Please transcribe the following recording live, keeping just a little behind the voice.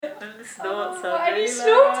The snorts Oh, are and really you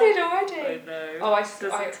snorted loud. already. I know. Oh,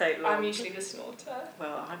 Doesn't take long. I'm usually the snorter.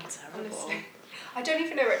 Well, I'm terrible. Honestly. I don't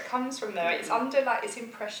even know where it comes from though. It's under it's in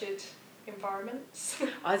pressured environments.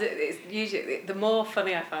 It's usually the more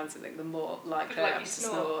funny I find something, the more likely I am to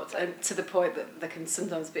snort, and to the point that there can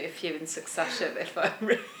sometimes be a few in succession if I'm.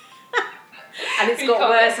 And it's got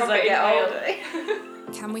worse as I get older.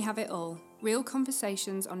 Can we have it all? Real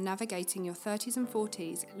conversations on navigating your 30s and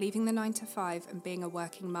 40s, leaving the 9 to 5 and being a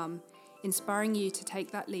working mum, inspiring you to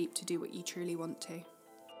take that leap to do what you truly want to.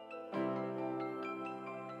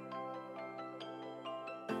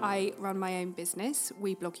 I run my own business,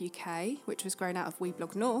 Weblog UK, which was grown out of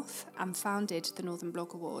Weblog North, and founded the Northern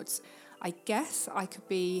Blog Awards. I guess I could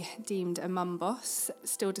be deemed a mum boss,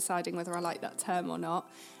 still deciding whether I like that term or not.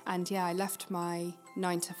 And yeah, I left my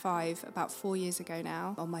 9 to 5 about 4 years ago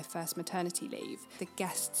now on my first maternity leave. The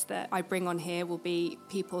guests that I bring on here will be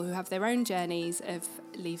people who have their own journeys of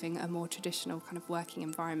leaving a more traditional kind of working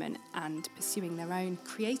environment and pursuing their own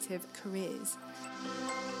creative careers.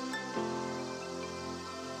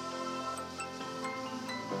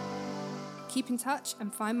 Keep in touch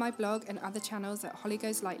and find my blog and other channels at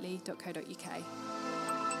hollygoeslightly.co.uk.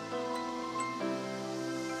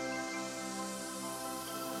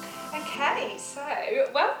 Okay, so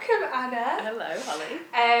welcome Anna. Hello,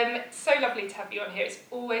 Holly. So lovely to have you on here. It's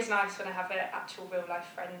always nice when I have an actual real life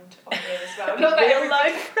friend on here as well. Not that real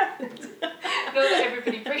life friend. Not that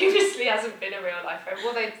everybody previously hasn't been a real life friend.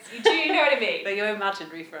 Well, do you know what I mean? They're your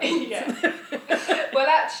imaginary friends. Yeah. Well,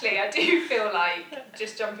 actually, I do feel like,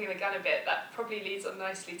 just jumping the gun a bit, that probably leads on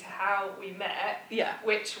nicely to how we met. Yeah.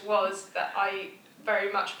 Which was that I very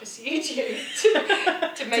much pursued you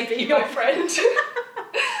to make you my friend.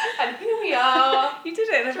 And here we are. You did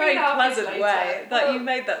it in a very pleasant way. You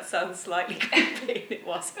made that sound slightly creepy, and it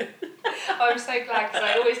wasn't. I'm so glad, because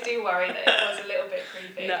I always do worry that it was a little bit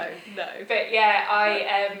creepy. No. But yeah,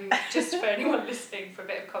 I just for anyone listening, for a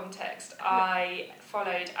bit of context, I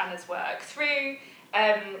followed Anna's work through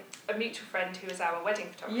a mutual friend who was our wedding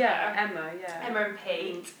photographer. Yeah, Emma. Emma and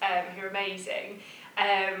Pete, who are amazing.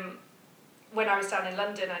 When I was down in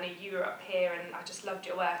London, I knew you were up here, and I just loved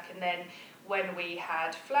your work. And then when we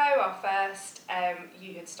had Flo, our first,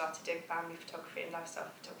 you had started doing family photography and lifestyle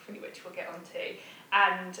photography, which we'll get onto.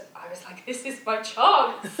 And I was like, this is my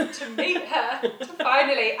chance to meet her, to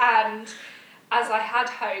finally. And as I had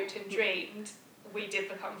hoped and dreamed, we did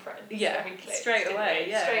become friends. Yeah, we clicked, straight away.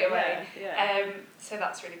 Yeah, straight away. Yeah. So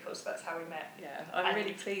that's really cool. So that's how we met. Yeah, I'm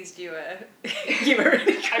really pleased you were. You were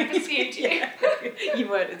really. I pursued you. Yeah. You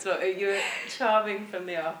weren't at all. You were charming from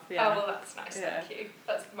the off. Yeah. Oh well, that's nice. Yeah. Thank you.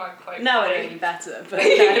 That's my quote. Now I know you better, but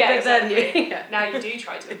yeah, then exactly. you. Yeah. Now you do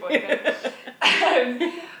try to avoid it.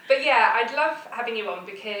 But yeah, I'd love having you on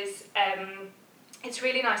because it's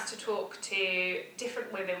really nice to talk to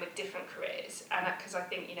different women with different careers, and because I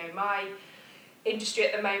think my industry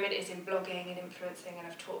at the moment is in blogging and influencing, and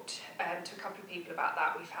I've talked to a couple of people about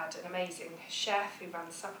that. We've had an amazing chef who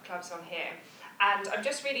runs supper clubs on here, and I'm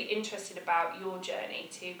just really interested about your journey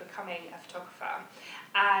to becoming a photographer.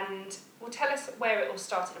 And tell us where it all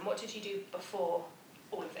started and what did you do before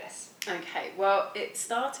all of this? Okay, well, it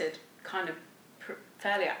started kind of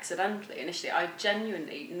fairly accidentally initially. I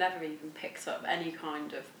genuinely never even picked up any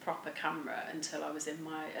kind of proper camera until I was in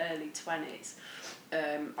my early 20s.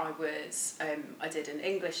 I did an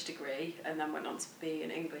English degree and then went on to be an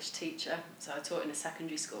English teacher. So I taught in a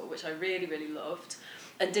secondary school, which I really, really loved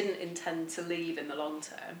and didn't intend to leave in the long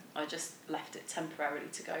term. I just left it temporarily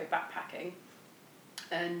to go backpacking.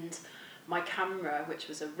 And my camera, which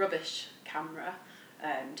was a rubbish camera,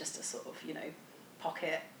 just a sort of,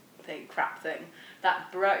 pocket thing, crap thing,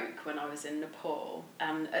 that broke when I was in Nepal,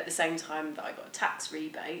 and at the same time that I got a tax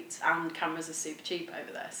rebate, and cameras are super cheap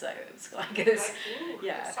over there, so it was like this,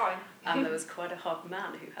 and there was quite a hot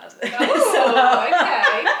man who had it. Oh,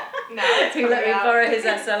 okay. No, he let me borrow his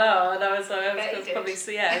SLR, and I was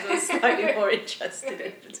probably I was slightly more interested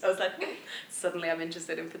in it. I was like, suddenly I'm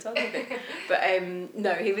interested in photography. But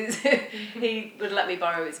no, he would let me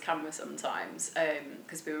borrow his camera sometimes,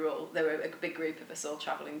 because there were a big group of us all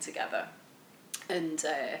travelling together. And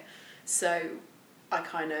so I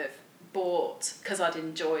kind of bought, because I'd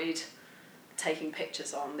enjoyed taking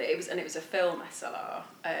pictures on it was a film SLR.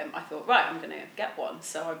 I thought, right, I'm going to get one.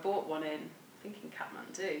 So I bought one in, I think in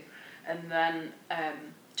Kathmandu, and then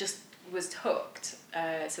just was hooked.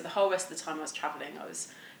 So the whole rest of the time I was travelling, I was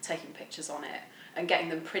taking pictures on it and getting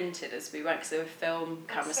them printed as we went, because they were film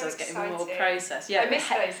cameras, so I was getting more processed. Yeah, I miss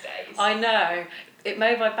those days. I know. It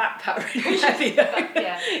made my backpack really heavy though.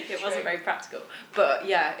 It wasn't very practical. But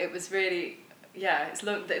yeah, it was really, it's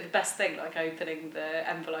the best thing, like opening the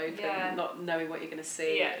envelope and not knowing what you're going to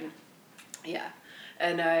see. Yeah. And Yeah,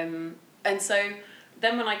 and so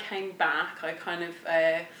then when I came back, I kind of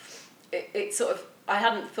it sort of, I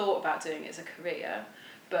hadn't thought about doing it as a career,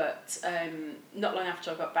 but not long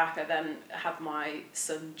after I got back, I then had my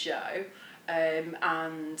son Joe.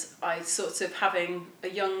 And I sort of having a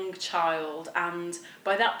young child, and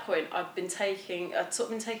by that point I'd sort of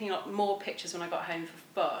been taking a lot more pictures when I got home for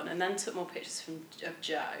fun, and then took more pictures of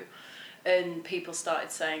Joe, and people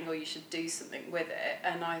started saying, oh, you should do something with it,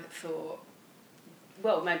 and I thought,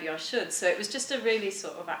 well, maybe I should. So it was just a really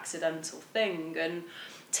sort of accidental thing, and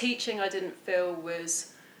teaching I didn't feel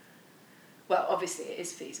was, well, obviously it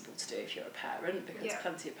is feasible to do if you're a parent, because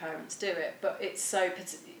plenty of parents do it, but it's so,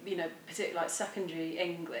 particularly like secondary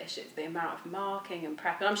English, it's the amount of marking and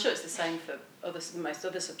prep, and I'm sure it's the same for most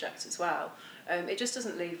other subjects as well. It just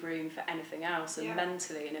doesn't leave room for anything else, and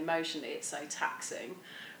mentally and emotionally it's so taxing.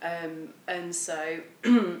 And so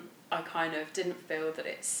I kind of didn't feel that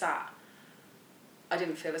I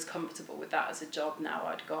didn't feel as comfortable with that as a job now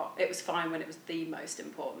I'd got. It was fine when it was the most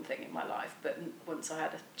important thing in my life, but once I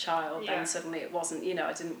had a child, then suddenly it wasn't,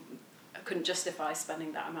 I couldn't justify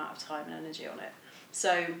spending that amount of time and energy on it.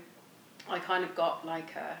 So I kind of got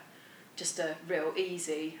like just a real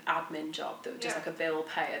easy admin job that was just like a bill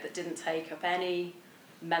payer that didn't take up any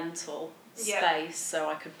mental space, so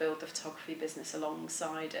I could build the photography business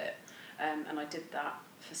alongside it. And I did that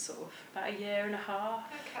for sort of about a year and a half,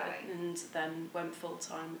 and then went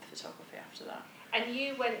full-time with photography after that. And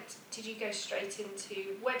did you go straight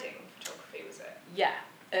into wedding photography, was it? Yeah,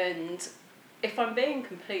 and if I'm being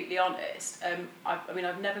completely honest,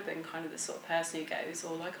 I've never been kind of the sort of person who goes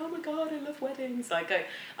all like, oh my god, I love weddings.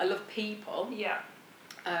 I love people. Yeah.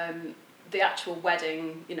 The actual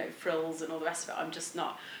wedding, frills and all the rest of it, I'm just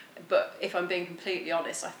not. But if I'm being completely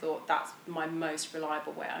honest, I thought that's my most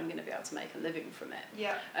reliable way I'm going to be able to make a living from it.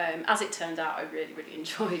 Yeah. As it turned out, I really, really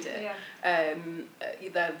enjoyed it. Yeah.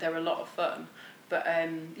 They're a lot of fun. But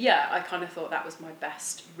I kind of thought that was my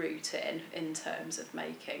best route in terms of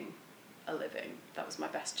making a living. That was my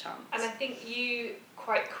best chance. And I think you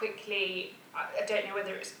quite quickly, I don't know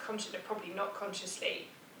whether it's conscious, probably not consciously,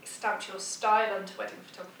 stamped your style onto wedding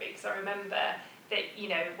photography, because I remember that,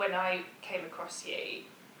 when I came across you,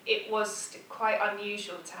 it was quite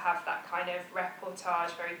unusual to have that kind of reportage,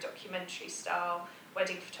 very documentary style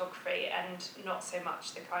wedding photography, and not so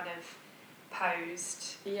much the kind of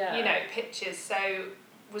posed, pictures. So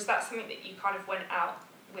was that something that you kind of went out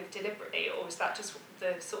with deliberately, or was that just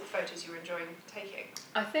the sort of photos you were enjoying taking?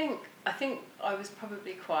 I think I was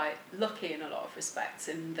probably quite lucky in a lot of respects,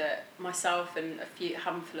 in that myself and a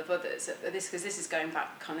handful of others, because this is going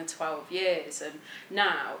back kind of 12 years, and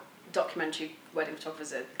now documentary wedding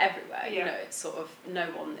photographers are everywhere. It's sort of, no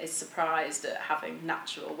one is surprised at having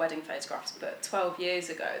natural wedding photographs, but 12 years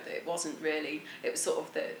ago it wasn't really. It was sort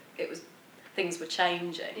of things were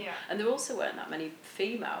changing, and there also weren't that many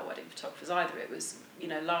female wedding photographers either. It was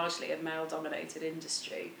largely a male dominated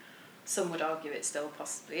industry. Some would argue it still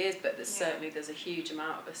possibly is, but there's a huge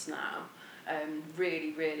amount of us now,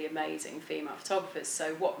 really, really amazing female photographers.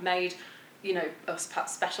 So what made us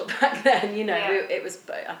perhaps special back then, it was,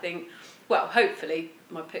 I think, well, hopefully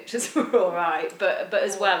my pictures were all right, but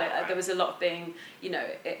as well, there was a lot of being,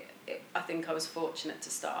 I think I was fortunate to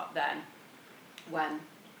start then, when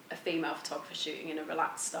a female photographer shooting in a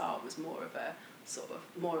relaxed style was more of a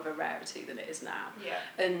rarity than it is now.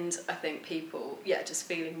 And I think people, just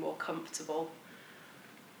feeling more comfortable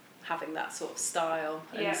having that sort of style.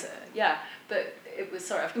 And but it was,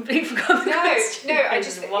 sorry, I've completely forgotten the question. No, I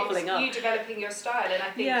just wobbling it's up. you developing your style, and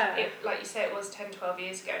I think like you say, it was 10-12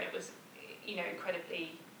 years ago, and it was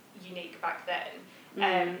incredibly unique back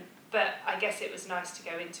then. But I guess it was nice to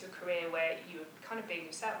go into a career where you were kind of being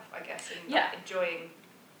yourself, I guess, and enjoying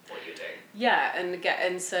what you're doing.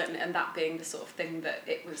 And that being the sort of thing that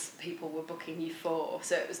it was, people were booking you for,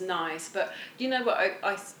 so it was nice. But you know what,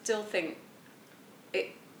 I still think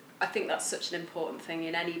I think that's such an important thing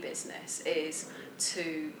in any business, is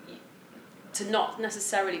to not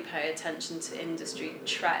necessarily pay attention to industry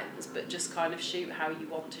trends, but just kind of shoot how you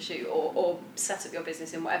want to shoot, or set up your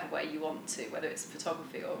business in whatever way you want to, whether it's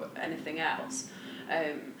photography or anything else.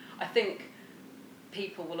 I think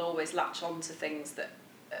people will always latch on to things that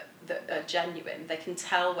are genuine. They can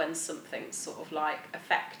tell when something's sort of like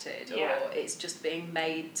affected, or it's just being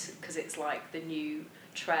made because it's like the new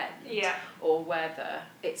trend, or whether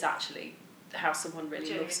it's actually how someone really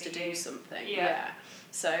genuinely loves to do something.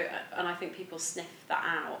 So, and I think people sniff that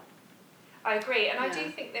out. I agree, and I do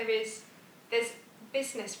think there's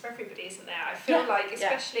business for everybody, isn't there? I feel like,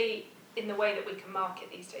 especially in the way that we can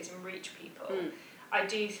market these days and reach people, I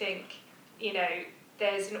do think,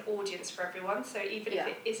 there's an audience for everyone. So even Yeah.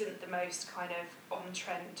 if it isn't the most kind of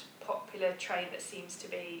on-trend, popular train that seems to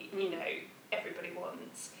be, you know, everybody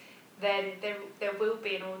wants, then there will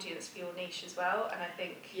be an audience for your niche as well. And I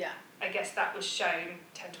think, I guess that was shown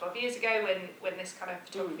 10, 12 years ago when this kind of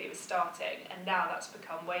photography was starting, and now that's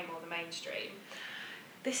become way more the mainstream.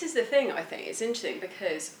 This is the thing, I think. It's interesting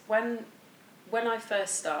because when I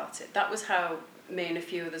first started, that was how me and a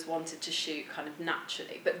few others wanted to shoot kind of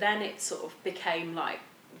naturally. But then it sort of became like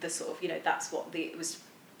the sort of, you know, that's what it was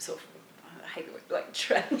sort of, I hate the word, like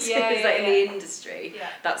trends in the industry. Yeah.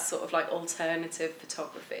 That's sort of like alternative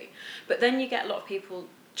photography. But then you get a lot of people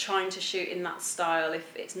trying to shoot in that style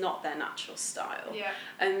if it's not their natural style. Yeah.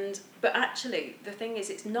 But actually the thing is,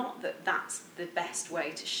 it's not that that's the best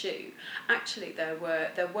way to shoot. Actually there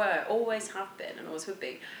were always have been and always would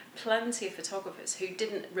be plenty of photographers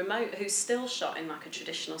who still shot in like a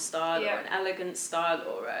traditional style or an elegant style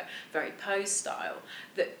or a very pose style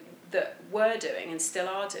that were doing and still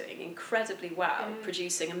are doing incredibly well,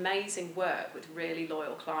 producing amazing work with really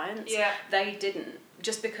loyal clients. Yeah. They didn't,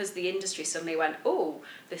 just because the industry suddenly went, oh,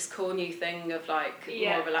 this cool new thing of like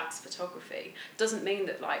more relaxed photography, doesn't mean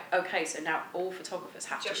that like, okay, so now all photographers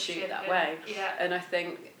have to shoot that way. Yeah. And I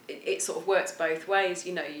think it sort of works both ways.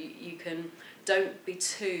 You know, you can, don't be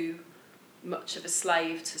too much of a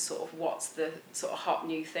slave to sort of what's the sort of hot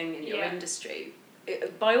new thing in your industry.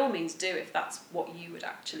 By all means do if that's what you would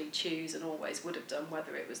actually choose and always would have done,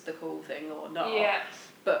 whether it was the cool thing or not. Yeah.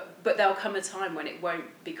 But there'll come a time when it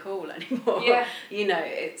won't be cool anymore. Yeah. You know,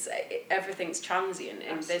 everything's transient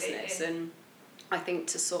in Absolutely. business, and I think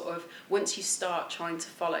to sort of, once you start trying to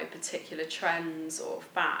follow particular trends or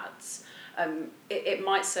fads, it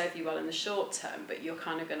might serve you well in the short term, but you're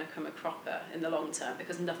kind of going to come a cropper in the long term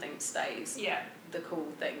because nothing stays the cool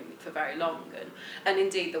thing for very long. And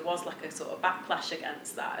indeed there was like a sort of backlash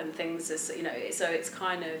against that, and things are, you know, so it's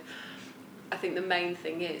kind of, I think the main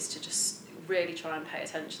thing is to just really try and pay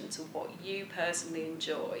attention to what you personally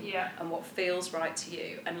enjoy and what feels right to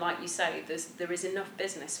you. And like you say, there is enough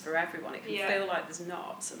business for everyone. It can feel like there's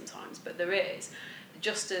not sometimes, but there is.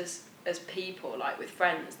 Just as people, like with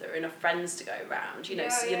friends, there are enough friends to go around, you know,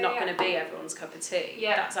 so you're not going to be everyone's cup of tea.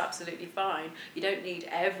 That's absolutely fine. You don't need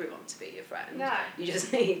everyone to be your friend. No. You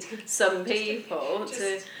just need some people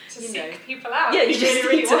to you know, seek people out. Yeah, you just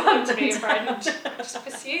really want them to to be your friend. Just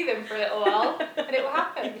pursue them for a little while, and it will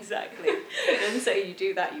happen. Exactly. And so you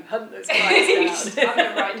do that, you hunt those clients down. Hunt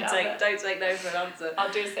them right down. Don't take no for an answer.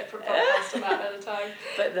 I'll do a separate podcast on that another time.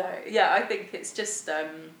 But no, yeah, I think it's just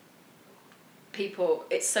people,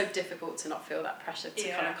 it's so difficult to not feel that pressure to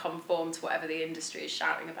kind of conform to whatever the industry is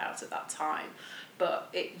shouting about at that time.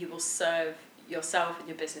 But you will serve yourself and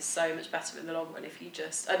your business so much better in the long run if you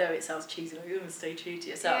just, I know it sounds cheesy, like, oh, stay true to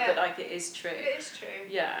yourself, but like it is true. It is true.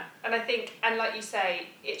 Yeah. And I think, and like you say,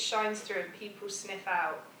 it shines through and people sniff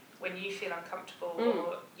out when you feel uncomfortable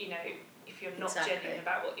or, you know, if you're not genuine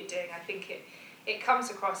about what you're doing. I think it comes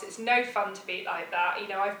across. It's no fun to be like that. You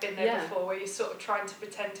know, I've been there before where you're sort of trying to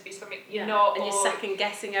pretend to be something you're not. And you're second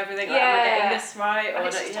guessing everything, like, am I getting this right? And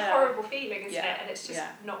it's just a horrible feeling, isn't it? And it's just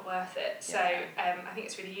Yeah. not worth it. So I think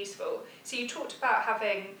it's really useful. So you talked about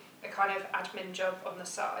having a kind of admin job on the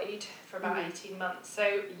side for about 18 months.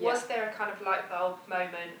 So was there a kind of light bulb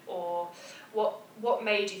moment, or what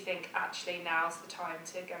made you think actually now's the time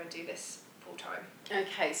to go and do this full time?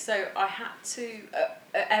 Okay, so I had to,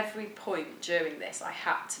 at every point during this, I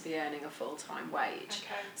had to be earning a full-time wage.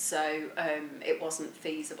 Okay. So it wasn't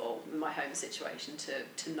feasible in my home situation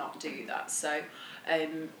to not do that. So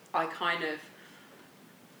I kind of,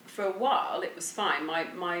 for a while, it was fine.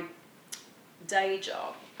 My day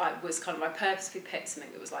job, I purposely picked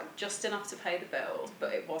something that was like just enough to pay the bills,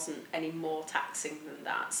 but it wasn't any more taxing than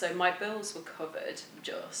that. So my bills were covered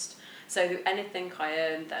just. So anything I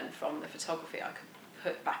earned then from the photography, I could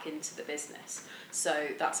put back into the business. So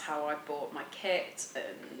that's how I bought my kit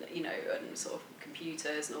and, you know, and sort of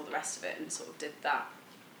computers and all the rest of it, and sort of did that.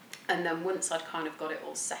 And then once I'd kind of got it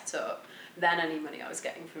all set up, then any money I was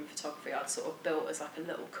getting from photography, I'd sort of built as like a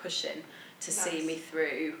little cushion to see me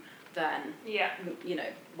through then, you know,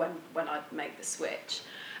 when I'd make the switch.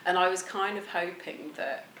 And I was kind of hoping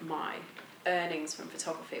that my earnings from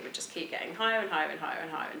photography would just keep getting higher and higher and higher and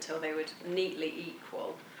higher until they would neatly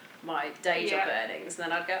equal my day job earnings. And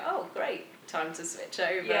then I'd go, oh, great, time to switch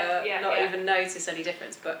over, not even notice any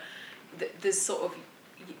difference. But there's sort of,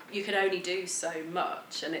 you can only do so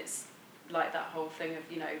much, and it's like that whole thing of,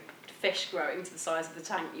 you know, fish growing to the size of the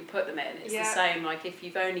tank you put them in. It's the same, like if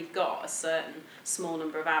you've only got a certain small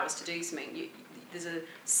number of hours to do something, there's a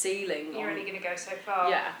ceiling. You're only going to go so far.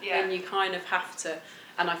 Yeah, and you kind of have to.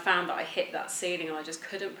 And I found that I hit that ceiling and I just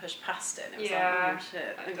couldn't push past it. And it was like, oh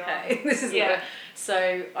shit, okay, this isn't good.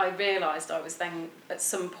 So I realised I was then at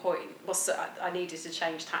some point, I needed to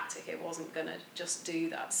change tactic. It wasn't going to just do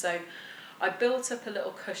that. So I built up a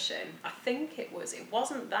little cushion. I think it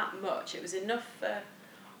wasn't that much. It was enough for,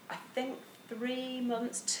 I think, 3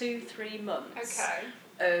 months, 2-3 months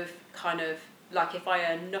of kind of, like if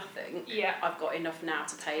I earn nothing, I've got enough now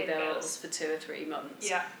to pay bills for 2 or 3 months.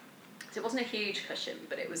 Yeah. So it wasn't a huge cushion,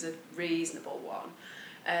 but it was a reasonable one.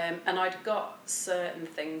 And I'd got certain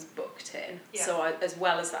things booked in. Yeah. So as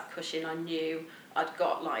well as that cushion, I knew I'd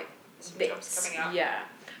got like some bits. Jobs coming up. Yeah,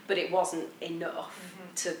 but it wasn't enough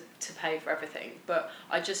to pay for everything. But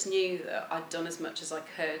I just knew that I'd done as much as I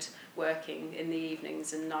could working in the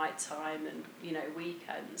evenings and night time and, you know,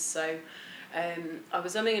 weekends. So I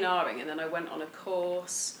was umming and ahhing, and then I went on a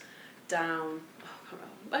course down...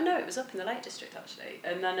 Oh no, it was up in the Lake District actually.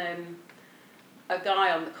 And then a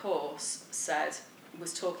guy on the course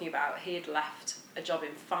was talking about he had left a job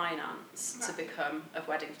in finance to become a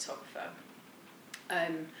wedding photographer.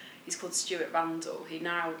 He's called Stuart Randall. He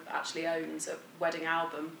now actually owns a wedding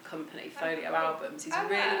album company, Folio Albums. He's a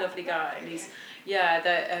really lovely guy,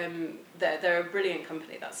 and they're a brilliant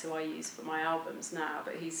company. That's who I use for my albums now.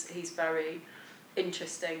 But he's very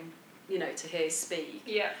interesting, you know, to hear speak.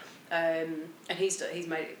 Yeah. And he's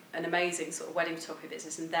made an amazing sort of wedding photography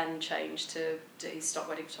business, and then changed he stopped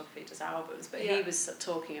wedding photography, does albums. But he was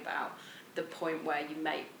talking about the point where you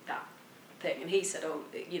make that thing, and he said, oh,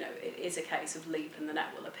 you know, it is a case of leap and the net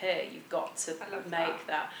will appear. You've got to make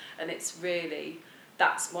that, and it's really,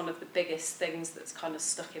 that's one of the biggest things that's kind of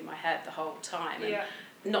stuck in my head the whole time. And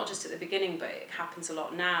not just at the beginning, but it happens a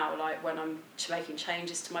lot now, like when I'm making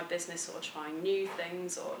changes to my business or trying new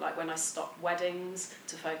things, or like when I stop weddings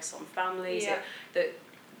to focus on families. That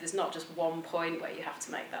there's not just one point where you have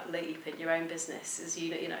to make that leap in your own business. As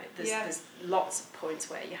you know, there's lots of points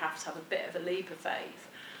where you have to have a bit of a leap of faith.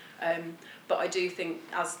 But I do think,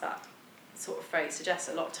 as that sort of phrase suggests,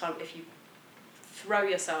 a lot of time if you throw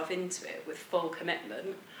yourself into it with full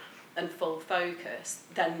commitment and full focus,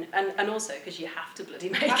 then and also because you have to bloody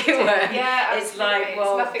make it work. Yeah, it's like,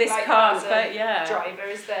 well, this like can't. But driver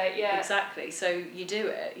is there. Yeah, exactly. So you do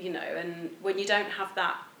it, you know, and when you don't have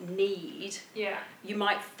that need, you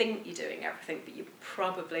might think you're doing everything, but you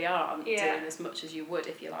probably aren't doing as much as you would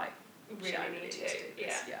if you like really need to.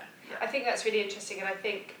 Yeah. I think that's really interesting, and I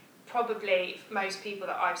think probably most people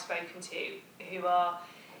that I've spoken to who are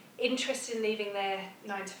interested in leaving their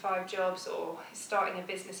 9-to-5 jobs or starting a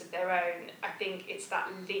business of their own, I think it's that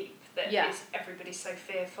leap that is everybody's so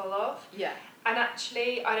fearful of. Yeah. And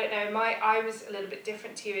actually, I don't know, I was a little bit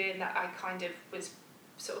different to you in that I kind of was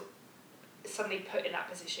sort of suddenly put in that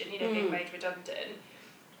position, you know, being made redundant.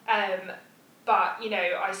 But, you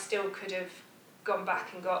know, I still could have gone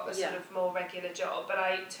back and got a sort of more regular job, but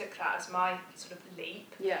I took that as my sort of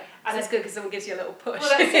leap. Yeah, and it's good because someone gives you a little push.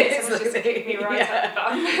 Well, that's it. Someone just kicked me right up the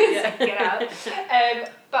bum. Get out.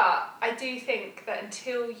 But I do think that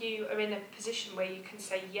until you are in a position where you can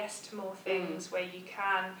say yes to more things, where you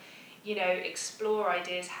can, you know, explore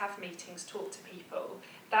ideas, have meetings, talk to people,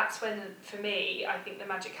 that's when, for me, I think the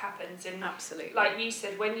magic happens. And absolutely, like you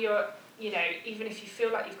said, when you're, you know, even if you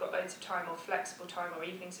feel like you've got loads of time or flexible time or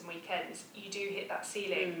evenings and weekends, you do hit that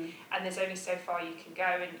ceiling and there's only so far you can go,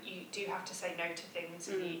 and you do have to say no to things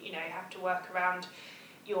and you know, have to work around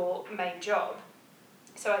your main job.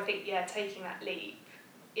 So I think, taking that leap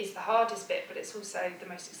is the hardest bit, but it's also the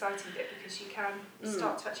most exciting bit because you can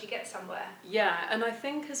start to actually get somewhere. Yeah, and I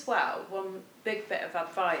think as well, one big bit of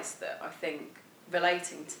advice that I think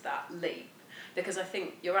relating to that leap, because I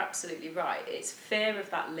think you're absolutely right, it's fear of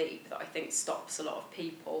that leap that I think stops a lot of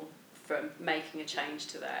people from making a change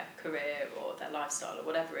to their career or their lifestyle or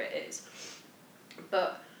whatever it is.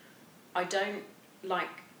 But I don't like,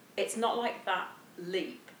 it's not like that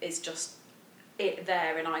leap is just it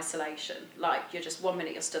there in isolation. Like, you're just 1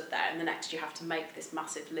 minute you're stood there and the next you have to make this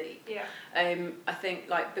massive leap. Yeah. I think,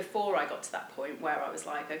 like, before I got to that point where I was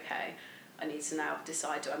like, okay, I need to now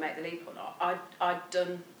decide, do I make the leap or not? I'd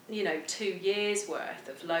done, you know, 2 years worth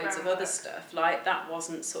of loads of other stuff. Like, that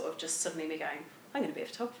wasn't sort of just suddenly me going, I'm going to be a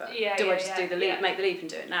photographer. Do I just do the leap, make the leap and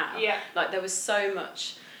do it now? Yeah. Like, there was so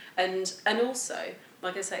much. And also,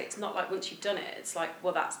 like I say, it's not like once you've done it, it's like,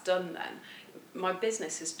 well, that's done then. My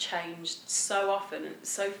business has changed so often and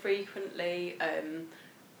so frequently,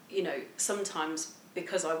 you know, sometimes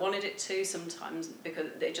because I wanted it to, sometimes because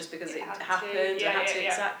it happened,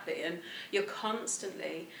 exactly. And you're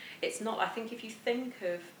constantly, it's not, I think if you think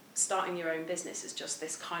of starting your own business as just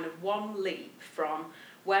this kind of one leap from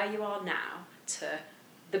where you are now to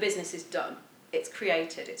the business is done, it's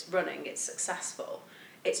created, it's running, it's successful.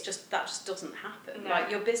 It's just, that just doesn't happen. No.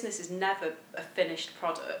 Like, your business is never a finished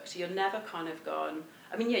product. You're never kind of gone,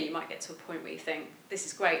 I mean, yeah, you might get to a point where you think, this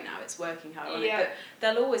is great now, it's working, how I want it, but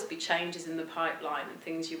there'll always be changes in the pipeline and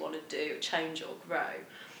things you want to do, change or grow.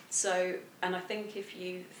 So, and I think if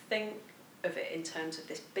you think of it in terms of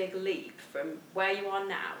this big leap from where you are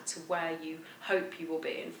now to where you hope you will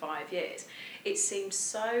be in 5 years, it seems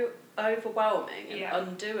so overwhelming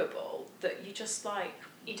and undoable that you just like,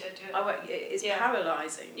 you don't do it. It's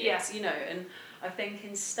paralysing. Yeah. It's, you know, and I think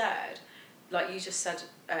instead, like you just said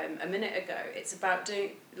a minute ago, it's about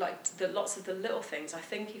doing like lots of the little things. I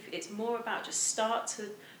think if it's more about just start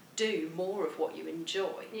to do more of what you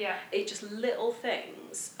enjoy. Yeah. It's just little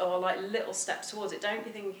things or like little steps towards it. Don't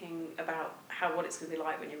be thinking about what it's going to be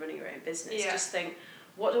like when you're running your own business. Yeah. Just think,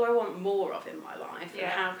 what do I want more of in my life, and Yeah.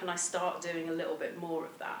 how can I start doing a little bit more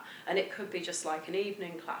of that? And it could be just like an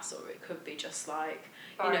evening class, or it could be just like,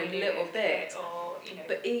 you know, little bits. Or, you know.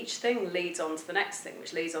 But each thing leads on to the next thing,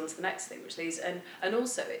 which leads on to the next thing, which leads, and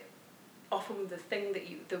also it often the thing that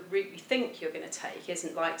the route you think you're going to take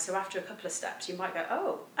isn't like, so after a couple of steps you might go,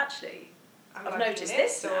 oh, actually I've noticed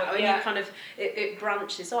this now, and you kind of it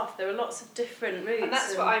branches off. There are lots of different routes, and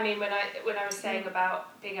that's what I mean when I was saying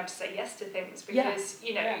about being able to say yes to things, because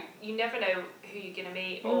you know you never know who you're going to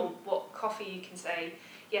meet or what coffee you can say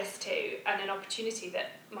yes to, and an opportunity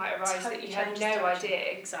that might arise that you had no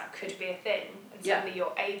idea could be a thing, and suddenly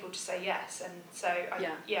you're able to say yes. And so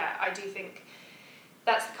I do think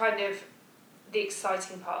that's the kind of the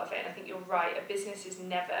exciting part of it. And I think you're right, a business is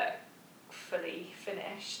never fully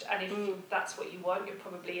finished, and if that's what you want, you're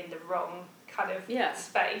probably in the wrong kind of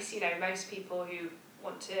space. You know, most people who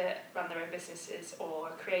want to run their own businesses or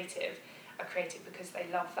are creative because they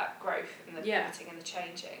love that growth and the pivoting and the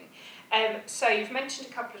changing. So you've mentioned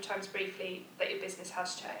a couple of times briefly that your business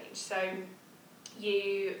has changed. So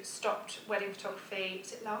you stopped wedding photography,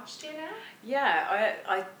 was it last year now? Yeah,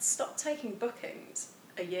 I stopped taking bookings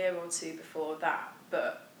a year or two before that,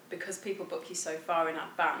 but because people book you so far in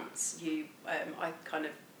advance, I kind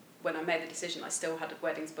of, when I made the decision, I still had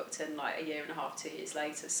weddings booked in like a year and a half, 2 years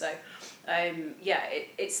later. So,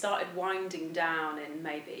 it started winding down in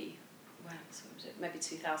maybe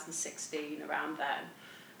 2016, around then.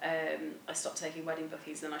 I stopped taking wedding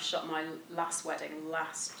bookings, and I shot my last wedding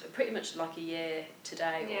pretty much like a year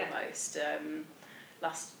today almost.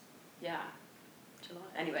 July.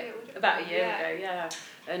 Anyway, about a year ago,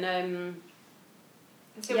 and.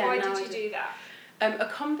 So why did you do that? A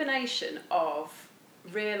combination of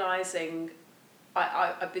realising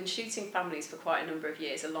I've been shooting families for quite a number of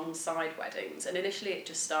years alongside weddings, and initially it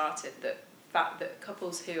just started that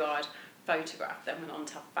couples who I'd photographed then went on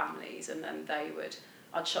to have families, and then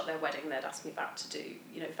I'd shot their wedding and they'd ask me back to do,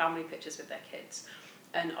 you know, family pictures with their kids,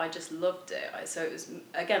 and I just loved it. So it was,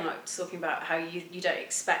 again, like talking about how you don't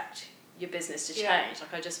expect your business to change.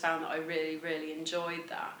 Like I just found that I really, really enjoyed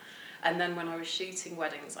that. And then when I was shooting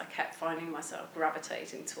weddings, I kept finding myself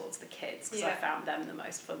gravitating towards the kids because I found them the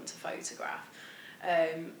most fun to photograph.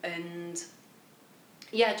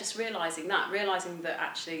 Just realising that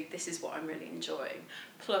actually this is what I'm really enjoying.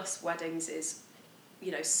 Plus weddings is,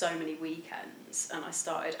 you know, so many weekends, and I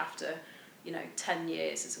started after, you know, 10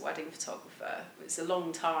 years as a wedding photographer. It's a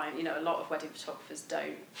long time. You know, a lot of wedding photographers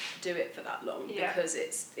don't do it for that long because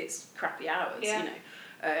it's crappy hours, you know.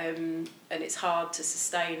 And it's hard to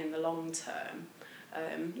sustain in the long term.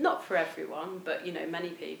 Not for everyone, but you know, many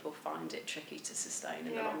people find it tricky to sustain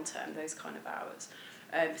in the long term, those kind of hours,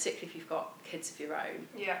 particularly if you've got kids of your own.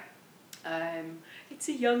 It's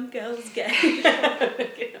a young girl's game. You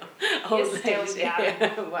know, you're still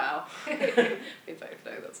young. Wow. We both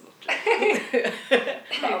know that's not true.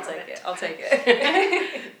 But I'll take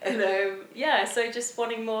it. And so just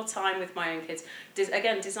wanting more time with my own kids.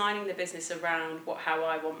 Again, designing the business around how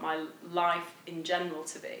I want my life in general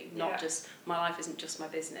to be. Not just, my life isn't just my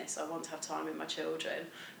business. I want to have time with my children,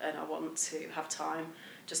 and I want to have time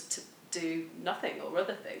just to do nothing or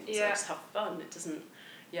other things. Or just have fun. It doesn't.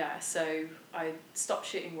 So I stopped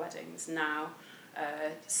shooting weddings now,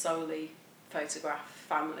 solely photograph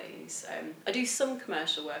families. I do some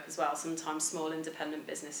commercial work as well, sometimes small independent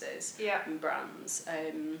businesses and brands.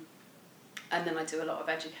 And then I do a lot of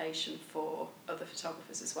education for other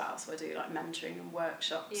photographers as well. So I do like mentoring and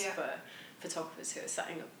workshops for photographers who are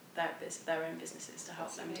setting up their own businesses to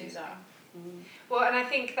help them do that. Well, and I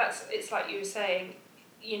think it's like you were saying,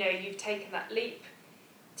 you know, you've taken that leap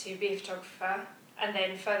to be a photographer, and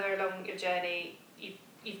then further along your journey,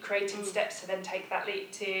 you've created steps to then take that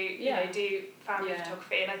leap to you know, do family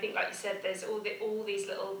photography. And I think, like you said, there's all these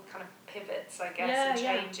little kind of pivots, I guess, and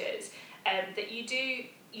changes. that you do,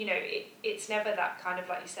 you know, it's never that kind of,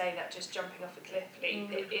 like you say, that just jumping off a cliff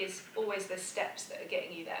leap. It is always the steps that are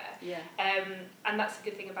getting you there. Yeah. And that's the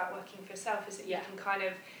good thing about working for yourself, is that you Yeah. can kind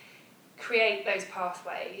of create those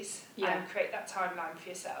pathways Yeah. and create that timeline for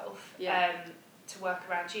yourself to work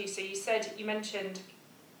around you. So you mentioned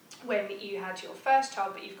when you had your first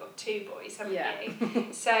child, but you've got 2 boys, haven't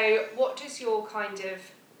you? So what does your kind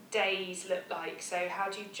of days look like? So how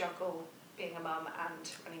do you juggle being a mum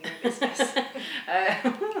and running your own business?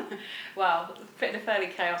 Well, in a fairly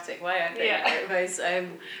chaotic way, I think. Yeah. It was,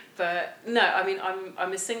 but no, I mean,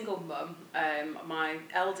 I'm a single mum. My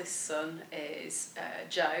eldest son is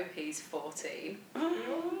Joe. He's 14.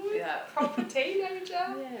 Ooh, Yeah. proper teenager.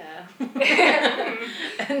 Yeah.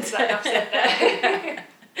 And is that enough said there?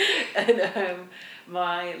 And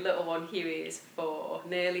my little one Huey is 4,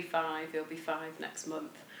 nearly 5. He'll be 5 next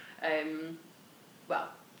month. Well,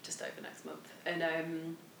 just over next month.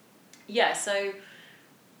 And yeah, so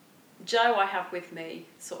Joe I have with me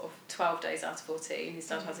sort of 12 days out of 14. His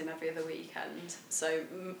dad has him every other weekend. So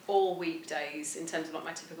all weekdays, in terms of like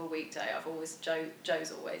my typical weekday,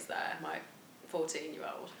 Joe's always there, my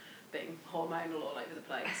 14-year-old, being hormonal all over the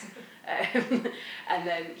place. And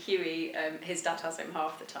then Huey, his dad has him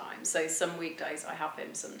half the time. So some weekdays I have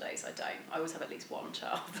him, some days I don't. I always have at least one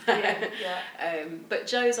child there. Yeah. But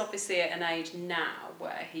Joe's obviously at an age now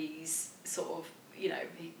where he's sort of, you know,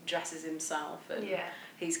 he dresses himself and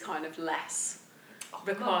he's kind of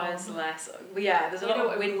requires less. Well, yeah, there's a lot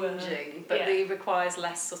of whinging, but he requires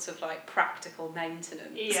less sort of like practical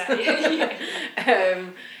maintenance. Yeah.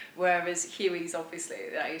 Whereas Huey's obviously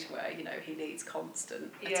at the age where, you know, he needs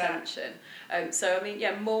constant attention. So, I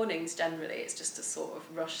mean, mornings generally it's just a sort of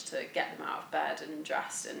rush to get them out of bed and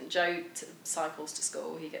dressed. And Joe cycles to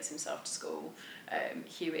school, he gets himself to school.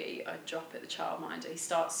 Huey, I drop at the childminder. He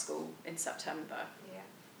starts school in September. Yeah.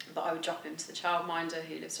 But I would drop him to the childminder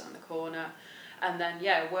who lives around the corner. And then,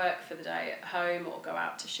 work for the day at home or go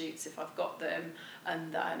out to shoots if I've got them.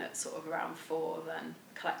 And then at sort of around 4, then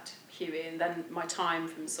collect Huey. And then my time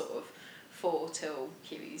from sort of 4 till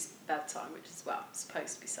Huey's bedtime, which is, well,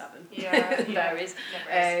 supposed to be 7. Varies.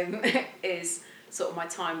 Is sort of my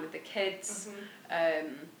time with the kids.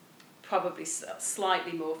 Probably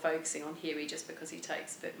slightly more focusing on Huey just because he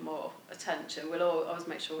takes a bit more attention. We'll always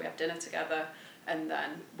make sure we have dinner together. And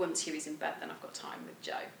then once Huey's in bed, then I've got time with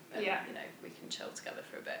Joe, and you know, we can chill together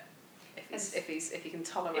for a bit. If he can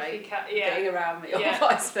tolerate getting around me, or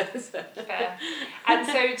vice versa. Fair. And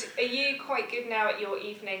so, are you quite good now at your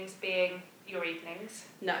evenings being your evenings?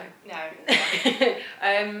 No. No.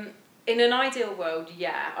 In an ideal world,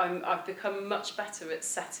 I've become much better at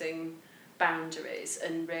setting boundaries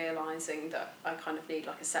and realising that I kind of need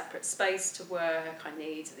like a separate space to work. I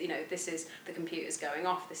need, you know, this is the computer's going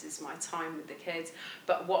off, this is my time with the kids.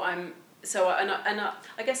 But I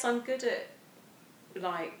guess I'm good at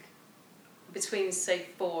like between say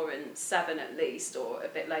 4 and 7 at least, or a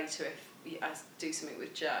bit later if I do something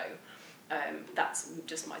with Joe. That's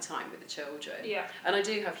just my time with the children. Yeah. And I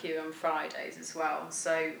do have Huey on Fridays as well,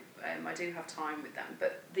 so I do have time with them.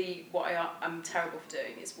 But what I'm terrible for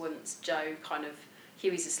doing is once Joe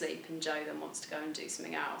Huey's asleep and Joe then wants to go and do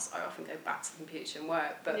something else, I often go back to the computer and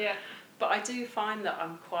work. But I do find that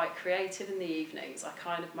I'm quite creative in the evenings.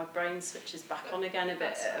 My brain switches back on again a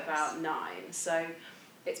bit at about 9. So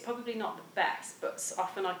it's probably not the best, but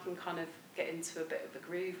often I can kind of get into a bit of a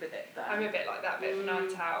groove with it then. I'm a bit like that, a bit of a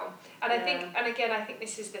night owl. And I think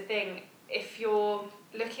this is the thing, if you're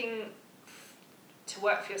looking to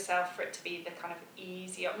work for yourself for it to be the kind of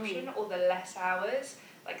easy option or the less hours,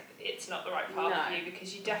 like it's not the right path for you,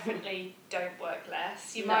 because you definitely don't work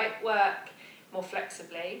less. You might work more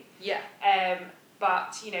flexibly.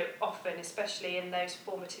 But, you know, often, especially in those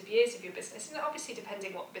formative years of your business, and obviously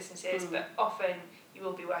depending what business is, but often you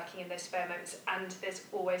will be working in those spare moments and there's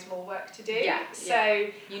always more work to do. So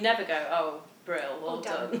you never go, oh, brill, all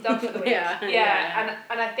done for the week.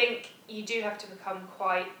 And I think you do have to become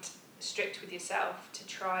quite strict with yourself to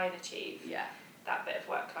try and achieve that bit of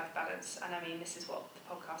work-life balance. And I mean, this is what the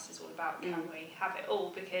podcast is all about. Can we have it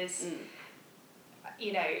all? Because,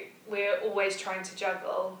 you know, we're always trying to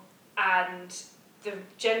juggle, and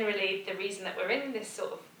generally the reason that we're in this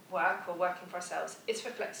sort of work or working for ourselves is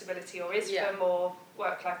for flexibility, or is for more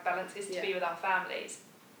work-life balance, is to be with our families.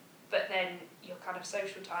 But then your kind of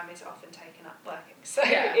social time is often taken up working. So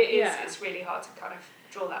it's really hard to kind of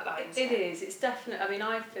draw that line. It is. It's definitely, I mean,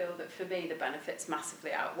 I feel that for me the benefits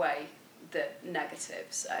massively outweigh the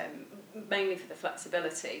negatives, mainly for the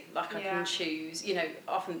flexibility. Like I can choose, you know,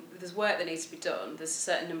 often there's work that needs to be done, there's a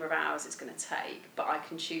certain number of hours it's going to take, but I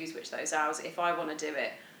can choose which those hours, if I want to do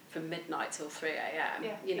it from midnight till 3 a.m.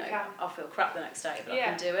 Yeah, you know, I'll feel crap the next day, but I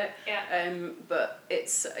Yeah. can do it. Yeah. But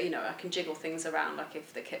it's, you know, I can jiggle things around, like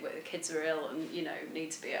if the kids are ill and, you know,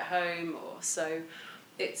 need to be at home, or so.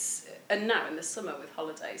 It's, and now in the summer with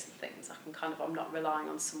holidays and things, I can kind of, I'm not relying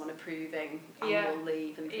on someone approving annual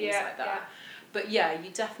leave and things like that. Yeah. But yeah,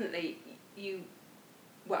 you definitely,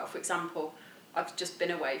 well, for example, I've just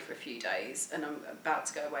been away for a few days and I'm about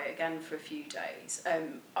to go away again for a few days.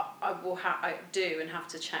 I do and have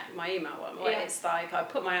to check my email while I'm away. It's like I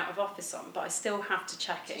put my out of office on, but I still have to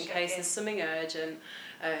check it in case there's something urgent,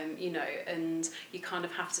 you know, and you kind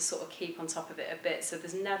of have to sort of keep on top of it a bit. So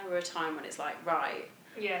there's never a time when it's like, right,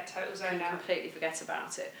 total zone out. Completely forget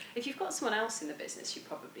about it. If you've got someone else in the business, you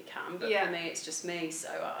probably can, but for me it's just me, so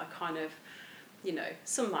I kind of, you know,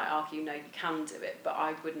 some might argue, no, you can do it, but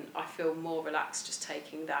I wouldn't. I feel more relaxed just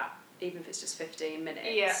taking that, even if it's just 15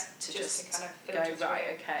 minutes, to just kind of go, right,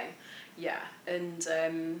 okay, yeah.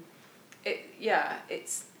 And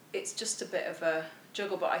it's just a bit of a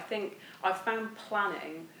juggle, but I think I've found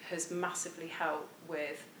planning has massively helped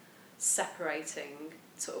with separating,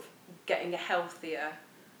 sort of getting a healthier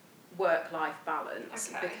work-life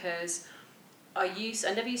balance, because I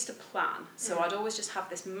never used to plan, so I'd always just have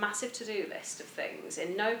this massive to-do list of things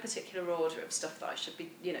in no particular order of stuff that I should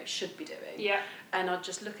be doing. Yeah. And I'd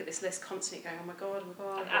just look at this list constantly, going, oh my god,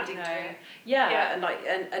 and adding to it. Yeah, and like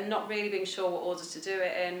and not really being sure what order to do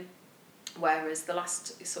it in. Whereas the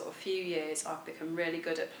last sort of few years, I've become really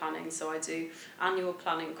good at planning. So I do annual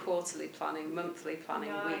planning, quarterly planning, monthly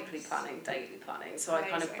planning, weekly planning, daily planning. So I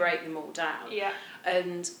kind of break them all down. Yeah.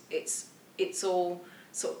 And it's all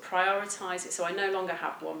sort of prioritise it, so I no longer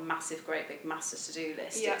have one massive, great big master to-do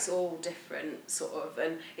list. It's all different sort of,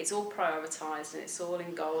 and it's all prioritised, and it's all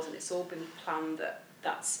in goals, and it's all been planned.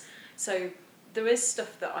 That's so there is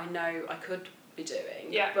stuff that I know I could be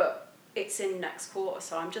doing, but it's in next quarter,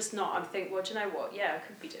 so I'm just not. I'm thinking, well, do you know what? Yeah, I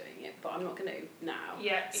could be doing it, but I'm not going to now.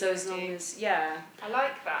 Yeah. So as long as I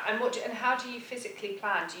like that. And how do you physically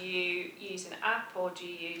plan? Do you use an app, or do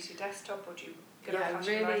you use your desktop, or do you?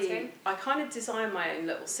 Really, writing? I kind of design my own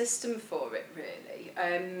little system for it, really.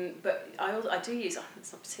 But I do use,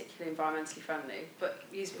 it's not particularly environmentally friendly, but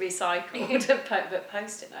use recycled but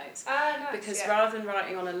post-it notes. Nice, because rather than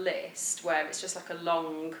writing on a list where it's just like a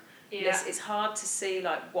long list, it's hard to see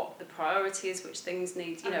like what the priority is, which things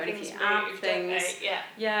need, you know, and if you add things,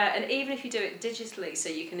 and even if you do it digitally, so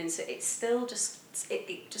you can insert, it's still just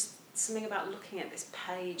it just something about looking at this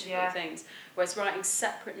page full of things, whereas writing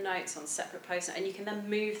separate notes on separate post-it, and you can then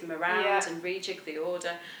move them around and rejig the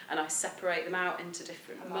order, and I separate them out into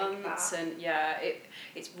different months, and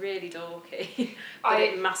it's really dorky, but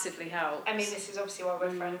it massively helps. I mean, this is obviously why we're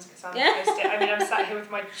friends, because I'm a post-it. I mean, I'm sat here with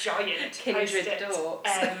my giant kindred thoughts.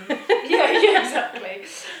 Exactly,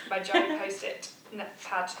 my giant post-it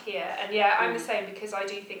pad here, and I'm the same, because I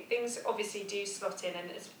do think things obviously do slot in, and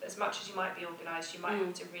as much as you might be organised, you might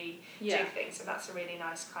have to redo things, and that's a really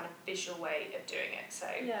nice kind of visual way of doing it, so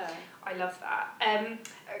I love that.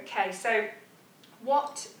 Okay, so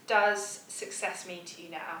what does success mean to you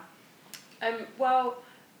now? Well,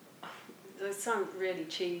 it sounds really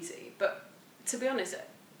cheesy, but to be honest,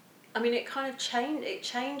 I mean, it kind of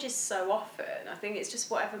changes so often. I think it's just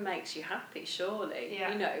whatever makes you happy, surely.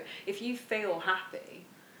 You know, if you feel happy,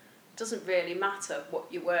 it doesn't really matter what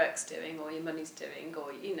your work's doing or your money's doing,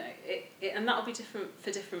 or, you know, and that'll be different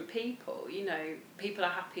for different people. You know, people are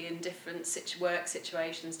happy in different work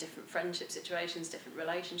situations, different friendship situations, different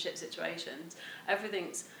relationship situations.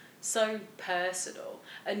 Everything's so personal,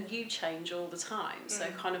 and you change all the time, so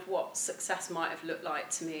kind of what success might have looked like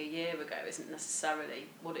to me a year ago isn't necessarily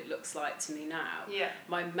what it looks like to me now.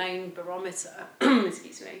 My main barometer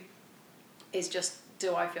excuse me, is just,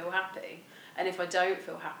 do I feel happy? And if I don't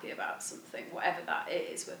feel happy about something, whatever that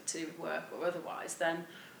is, whether to do with work or otherwise, then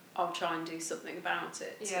I'll try and do something about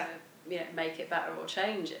it to, you know, make it better or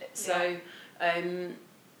change it. So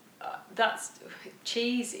that's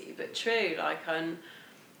cheesy but true. Like,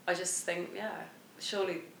 I just think,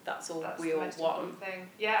 surely that's all we all want. Thing.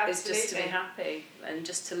 Yeah, absolutely. Is just to be happy, and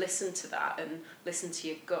just to listen to that and listen to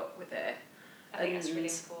your gut with it. I think that's really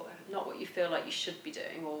important. Not what you feel like you should be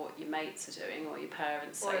doing, or what your mates are doing, or your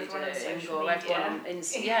parents or say you're doing, or everyone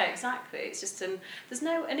exactly. It's just, and there's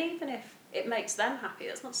no, and even if it makes them happy,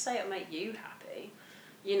 that's not to say it'll make you happy.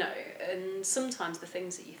 You know, and sometimes the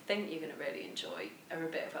things that you think you're going to really enjoy are a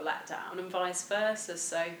bit of a letdown, and vice versa.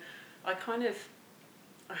 So I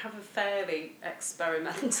have a fairly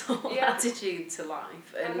experimental attitude to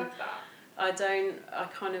life, and I love that. I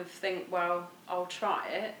kind of think, well, I'll try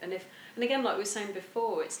it, and again, like we were saying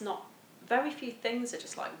before, it's not very few things are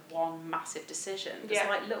just like one massive decision. There's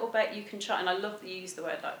like little bit you can try, and I love that you use the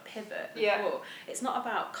word like pivot before. It's not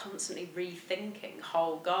about constantly rethinking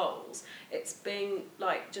whole goals. It's being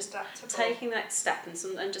like just taking the next step and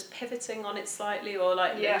just pivoting on it slightly, or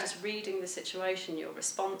like just reading the situation, your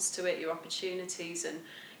response to it, your opportunities, and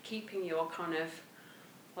keeping your kind of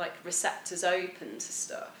like receptors open to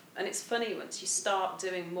stuff. And it's funny, once you start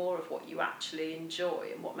doing more of what you actually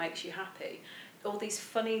enjoy and what makes you happy, all these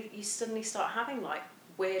funny, you suddenly start having like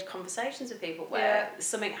weird conversations with people where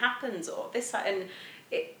something happens or this, and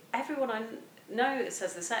everyone I know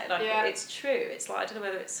says the same, like it's true. It's like, I don't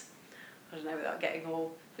know without getting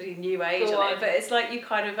all really new age on it, but it's like you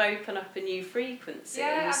kind of open up a new frequency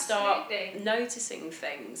and you start noticing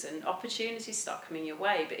things and opportunities start coming your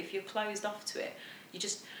way. But if you're closed off to it, you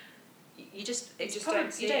don't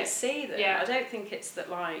see them. I don't think it's that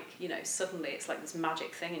like, you know, suddenly it's like this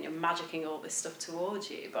magic thing and you're magicking all this stuff towards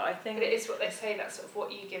you. But I think it is what they say, that sort of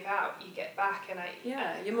what you give out, you get back, and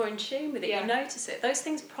you're more in tune with it. You notice it. Those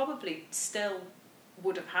things probably still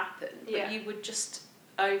would have happened, but you would just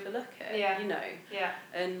overlook it. You know.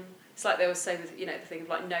 And it's like they always say with, you know, the thing of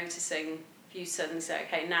like noticing. If you suddenly say,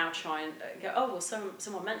 okay, now try and go, oh well,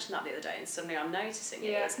 someone mentioned that the other day, and suddenly I'm noticing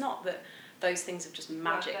it. It's not that those things have just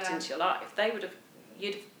magicked into your life. They'd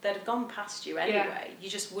have gone past you anyway. You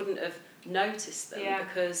just wouldn't have noticed them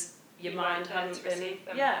because your mind hadn't been.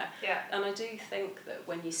 And I do think that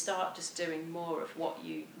when you start just doing more of what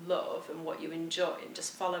you love and what you enjoy, and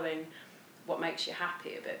just following what makes you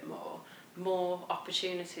happy a bit more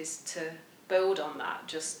opportunities to build on that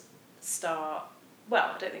just start.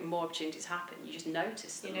 Well, I don't think more opportunities happen. You just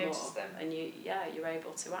notice them more, and you're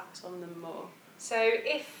able to act on them more. So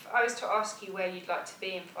if I was to ask you where you'd like to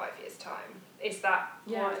be in 5 years' time, is that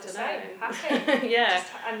more of the same? Happy?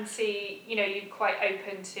 And see, you know, you're quite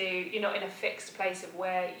open to, you're not in a fixed place of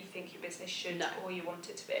where you think your business should or you want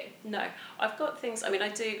it to be? No. I've got things, I mean, I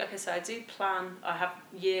do, like I say, I do plan, I have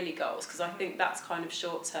yearly goals, because I think that's kind of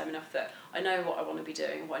short term enough that I know what I want to be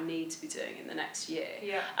doing, what I need to be doing in the next year.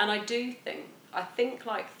 And I do think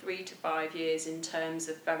like 3 to 5 years in terms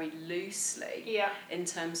of very loosely, in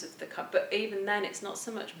terms of but even then it's not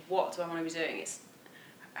so much what do I want to be doing, it's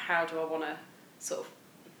how do I want to sort of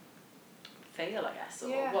feel, I guess, or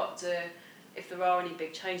if there are any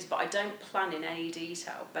big changes. But I don't plan in any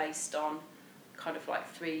detail based on kind of like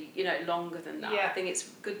 3, you know, longer than that. I think it's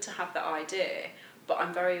good to have that idea, but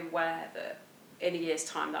I'm very aware that in a year's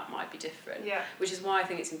time that might be different, which is why I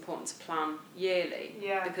think it's important to plan yearly,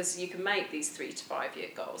 because you can make these 3 to 5 year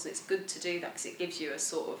goals, and it's good to do that because it gives you a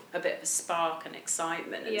sort of a bit of a spark and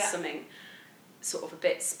excitement and something sort of a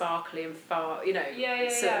bit sparkly and far, you know,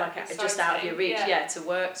 sort of like exciting, just out of your reach, to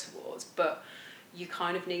work towards. But you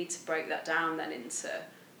kind of need to break that down then into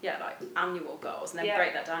like annual goals, and then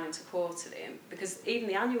break that down into quarterly, and because even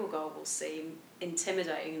the annual goal will seem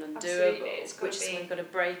intimidating and undoable, which is why you've got to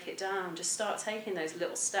break it down. Just start taking those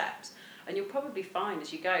little steps, and you'll probably find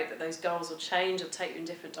as you go that those goals will change or take you in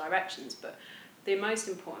different directions. But the most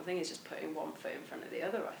important thing is just putting one foot in front of the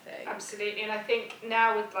other, I think. Absolutely. And I think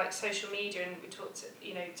now with like social media, and we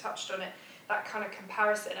touched on it, that kind of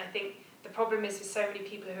comparison, I think the problem is with so many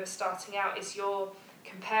people who are starting out is you're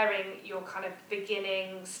comparing your kind of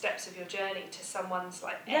beginning steps of your journey to someone's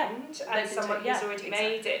like end, and someone who's already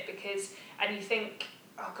made it, and you think,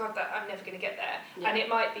 oh god, that I'm never going to get there, and it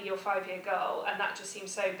might be your 5 year goal, and that just seems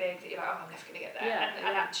so big that you're like, oh, I'm never going to get there,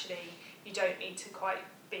 and actually you don't need to quite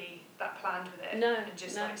be that planned with it, and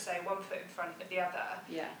just like say one foot in front of the other,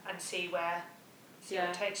 and see where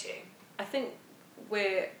it takes you. I think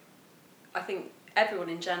everyone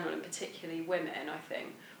in general, and particularly women, I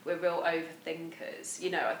think we're real overthinkers. You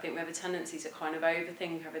know, I think we have a tendency to kind of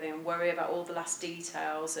overthink everything and worry about all the last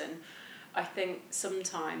details, and I think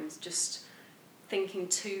sometimes just thinking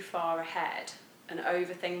too far ahead and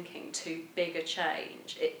overthinking too big a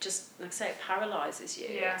change, it just, like I say, it paralyses you.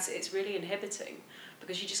 It's really inhibiting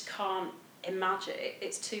because you just can't imagine it.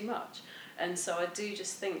 It's too much. And so I do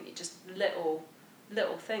just think just little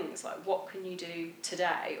things like what can you do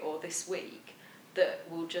today or this week that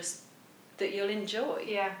you'll enjoy.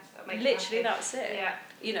 Literally, that's it.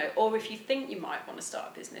 You know, or if you think you might want to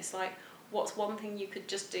start a business, like what's one thing you could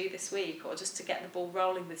just do this week, or just to get the ball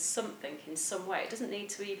rolling with something in some way. It doesn't need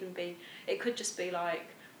to even be, it could just be like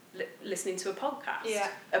listening to a podcast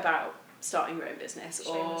about starting your own business.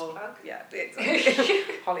 Shameless or plug.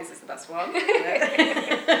 Exactly. Holly's is the best one.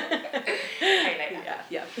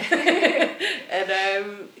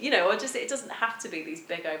 And you know, or just, it doesn't have to be these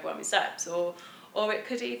big overwhelming steps, or it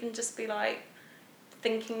could even just be like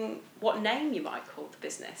thinking what name you might call the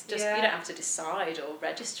business. Just you don't have to decide or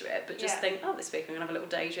register it, but just think, oh, this week I'm going to have a little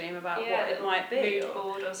daydream about what it might be. Mood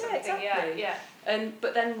board or something. Yeah, exactly.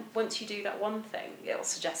 But then once you do that one thing, it'll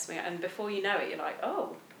suggest something, and before you know it, you're like,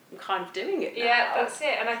 oh, I'm kind of doing it now. Yeah, that's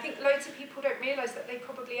it. And I think loads of people don't realise that they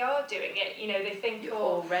probably are doing it. You know, they think you're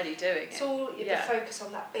already doing it. It's all the focus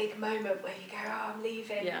on that big moment where you go, oh, I'm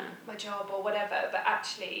leaving my job or whatever. But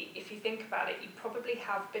actually, if you think about it, you probably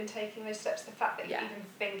have been taking those steps. The fact that you're even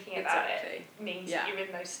thinking about it means that you're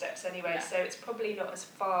in those steps anyway. So it's probably not as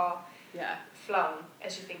far flung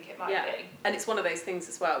as you think it might be. And it's one of those things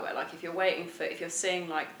as well where, like, if you're seeing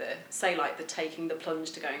like the taking the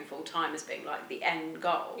plunge to going full time as being like the end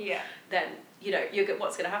goal, then you know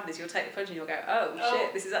what's going to happen is you'll take the plunge and you'll go, oh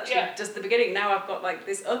shit, this is actually just the beginning. Now I've got like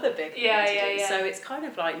this other big thing to do. So it's kind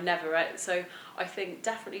of like never end. So I think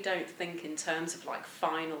definitely don't think in terms of like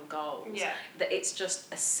final goals. That it's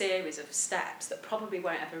just a series of steps that probably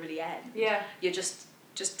won't ever really end. You're just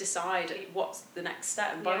decide what's the next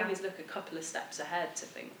step, and by all means look a couple of steps ahead to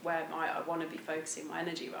think, where might I want to be focusing my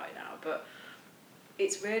energy right now, but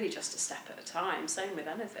it's really just a step at a time. Same with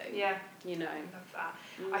anything. You know. I love that.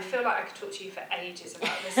 I feel like I could talk to you for ages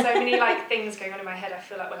about this. There's so many like things going on in my head. I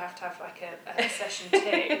feel like we'll have to have like a session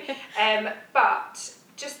too. But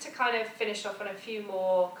just to kind of finish off on a few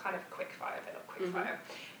more kind of quick fire, but not quick fire.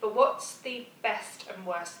 But what's the best and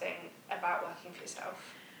worst thing about working for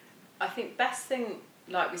yourself? I think best thing,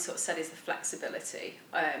 like we sort of said, is the flexibility,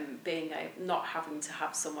 not having to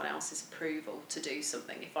have someone else's approval to do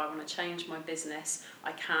something. If I want to change my business,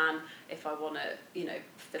 I can. If I want to,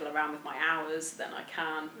 fiddle around with my hours, then I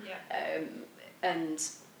can.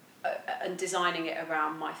 And designing it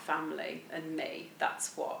around my family and me,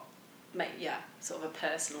 that's what sort of a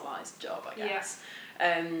personalised job, I guess.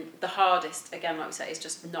 The hardest, again, like we say, is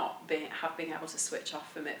just not being able to switch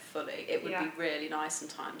off from it fully. It would be really nice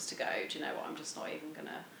sometimes to go, do you know what, I'm just not even going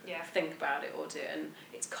to think about it or do it. And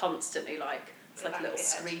it's constantly like, it's like a little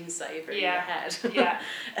screensaver in your head.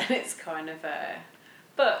 And it's kind of,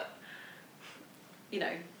 but,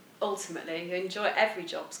 ultimately, you enjoy, every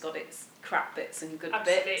job's got its crap bits and good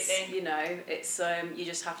bits. It's, you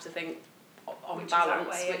just have to think, on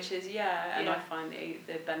balance, which is and I find the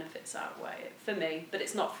benefits outweigh it for me, but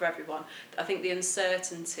it's not for everyone. I think the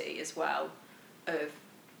uncertainty as well of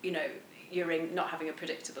you're not having a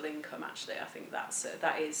predictable income, actually, I think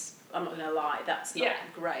that is, I'm not going to lie, that's not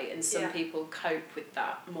great, and some people cope with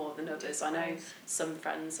that more than others. I know some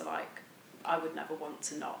friends are like, I would never want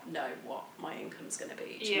to not know what my income's going to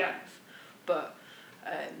be each month, but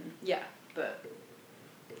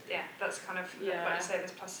that's kind of like you say,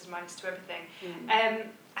 there's pluses and minuses to everything.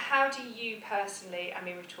 How do you personally, I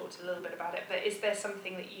mean, we've talked a little bit about it, but is there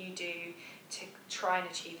something that you do to try and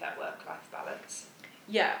achieve that work-life balance?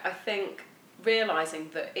 Yeah, I think realising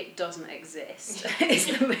that it doesn't exist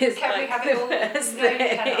is like the first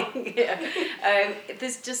thing.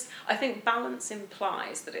 There's just, I think balance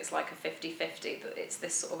implies that it's like a 50-50, that it's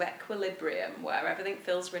this sort of equilibrium where everything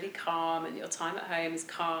feels really calm and your time at home is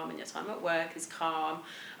calm and your time at work is calm.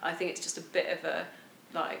 I think it's just a bit of a,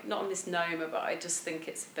 like, not on this NOMA, but I just think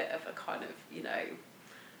it's a bit of a kind of,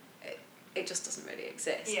 it just doesn't really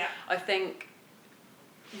exist. I think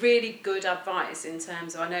really good advice in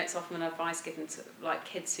terms of, I know it's often an advice given to like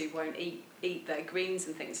kids who won't eat their greens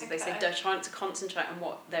and things, so they say they're trying to concentrate on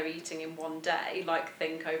what they're eating in one day, like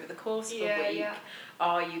think over the course of a week,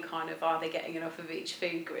 are they getting enough of each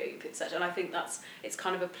food group, etc. And I think it's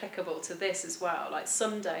kind of applicable to this as well. Like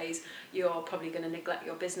some days you're probably going to neglect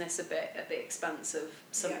your business a bit at the expense of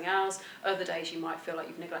something else. Other days you might feel like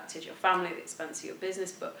you've neglected your family at the expense of your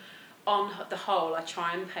business, but on the whole I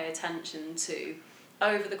try and pay attention to,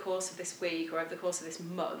 over the course of this week or over the course of this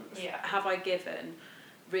month, have I given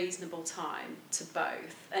reasonable time to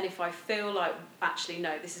both? And if I feel like, actually,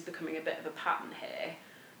 no, this is becoming a bit of a pattern here,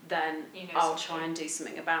 then I'll try and do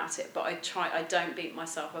something about it. But I don't beat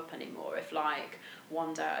myself up anymore if, like,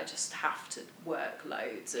 one day I just have to work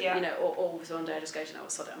loads, and, or one day I just go,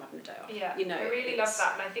 I'm having a day off. I really love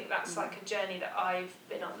that, and I think that's like a journey that I've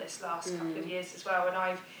been on this last couple of years as well, and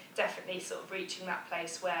I've definitely sort of reaching that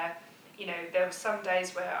place where, there were some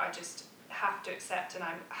days where I just have to accept, and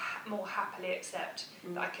I more happily accept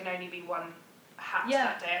that I can only be one hat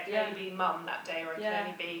that day, I can only be mum that day, or I can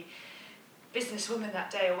only be businesswoman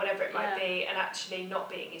that day, or whatever it might be, and actually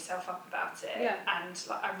not beating yourself up about it. And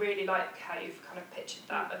like, I really like how you've kind of pictured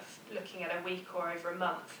that of looking at a week or over a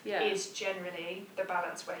month is generally the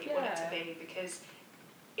balance where you want it to be, because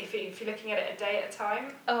if you're looking at it a day at a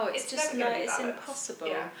time, it's just never it's balanced. impossible.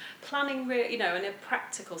 Yeah. Planning, really, in a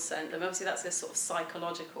practical sense, and obviously that's a sort of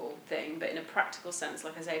psychological thing, but in a practical sense,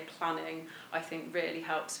 like I say, planning, I think really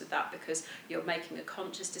helps with that, because you're making a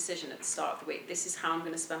conscious decision at the start of the week. This is how I'm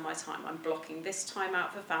going to spend my time. I'm blocking this time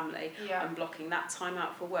out for family. Yeah. I'm blocking that time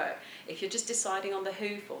out for work. If you're just deciding on the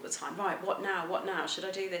hoof all the time, right, what now? Should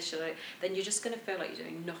I do this? Then you're just going to feel like you're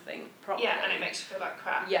doing nothing properly. Yeah, and it makes you feel like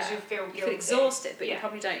crap. Yeah. You feel guilty. You feel exhausted, but Yeah. you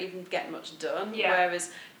probably don't even get much done. Yeah.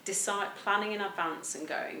 Whereas planning in advance and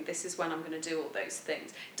going, this is when I'm going to do all those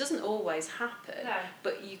things. It doesn't always happen, No.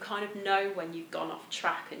 but you kind of know when you've gone off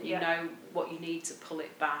track, and you know what you need to pull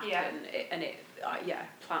it back. Yeah.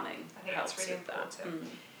 Planning I think helps that's really with that. important.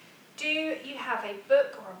 Do you have a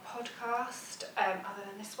book or a podcast, other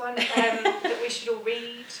than this one, that we should all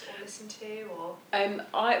read or listen to? Or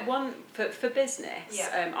One for business.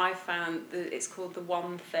 Yeah. I found that it's called The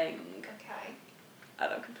One Thing. Okay.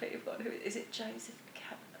 And I've completely forgotten who is it. Joseph?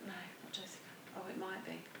 No, not Joseph. Oh, it might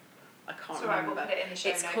be. I can't It's alright, remember. we'll put it in the show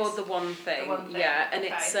It's notes. called The One Thing. The One Thing, Yeah, and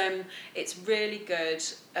okay. it's really good.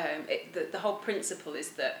 The whole principle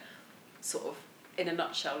is that, sort of in a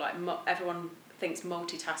nutshell, like everyone thinks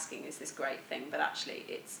multitasking is this great thing, but actually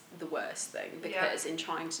it's the worst thing, because in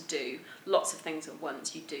trying to do lots of things at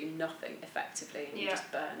once, you do nothing effectively and you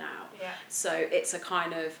just burn out. Yeah. So it's a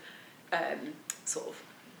kind of sort of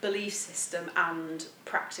belief system and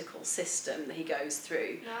practical system that he goes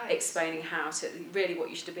through, Nice. explaining how to, really what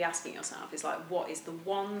you should be asking yourself is like, what is the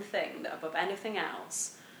one thing that above anything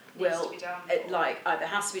else Needs will to be done. either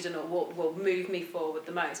has to be done or will move me forward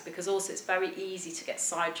the most? Because also it's very easy to get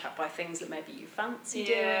sidetracked by things that maybe you fancy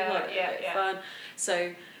doing, or that are a bit fun.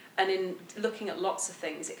 So, and in looking at lots of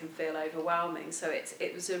things, it can feel overwhelming. So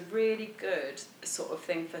it was a really good sort of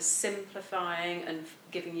thing for simplifying and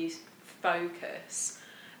giving you focus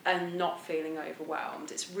and not feeling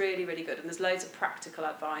overwhelmed. It's really, really good, and there's loads of practical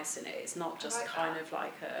advice in it. It's not just like kind that. of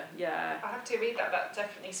like I have to read that. That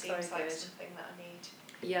definitely seems So like good. something that I need.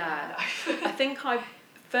 Yeah. I think I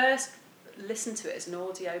first listened to it as an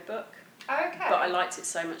audio book, Okay. but I liked it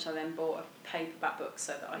so much I then bought a paperback book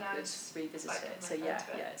so that I Nice. could revisit Like it. my So friend yeah,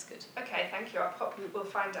 to it. it's good. Okay, thank you. We'll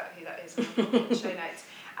find out who that is and we'll put in the show notes.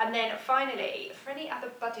 And then finally, for any other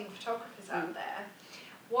budding photographers out there,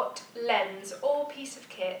 what lens or piece of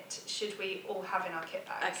kit should we all have in our kit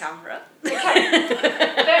bags? A camera. Okay.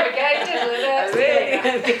 There we go.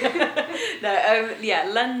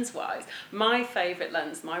 No, lens-wise, my favourite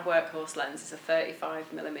lens, my workhorse lens, is a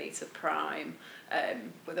 35mm prime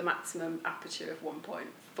with a maximum aperture of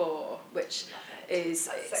 1.4, which is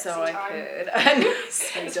That's so I sexy could.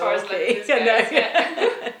 So As far as dorky. lenses go,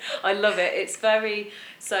 yeah. I love it. It's very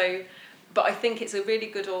so. But I think it's a really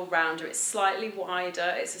good all-rounder. It's slightly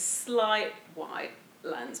wider. It's a slight wide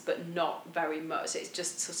lens, but not very much. It's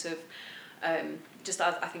just sort of, I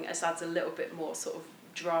think it adds a little bit more sort of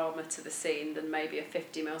drama to the scene than maybe a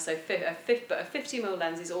 50mm. So but a 50mm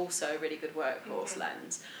lens is also a really good workhorse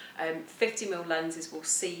lens. 50mm lenses will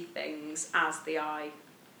see things as the eye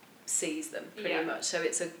sees them pretty much. So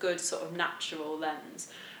it's a good sort of natural lens.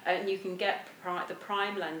 And you can get, the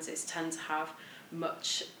prime lenses tend to have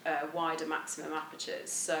much wider maximum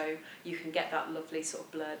apertures, so you can get that lovely sort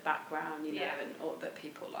of blurred background, and or that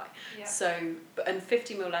people like. Yeah. So, and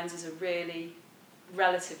 50mm lenses are really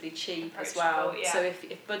relatively cheap as well. Yeah. So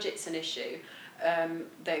if budget's an issue,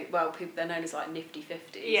 they're known as like nifty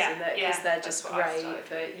 50s, Yeah, because they're just that's what I great started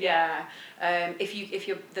for if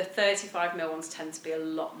you're the 35mm ones tend to be a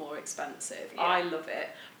lot more expensive. Yeah. I love it,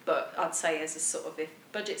 but I'd say as a sort of, if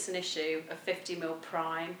budget's an issue, a 50mm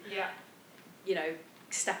prime. Yeah.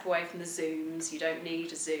 Step away from the zooms. You don't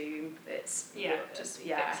need a zoom. It's Just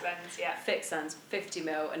fixed lens. Yeah. Fixed lens,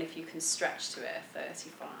 50mm, and if you can stretch to it, a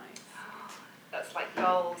 35. That's like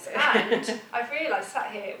goals. And I've realised,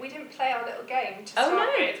 sat here, we didn't play our little game to start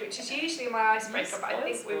with, which is usually my icebreaker, but I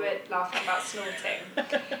think we were laughing about snorting.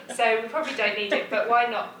 So we probably don't need it, but why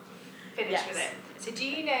not finish with it? So do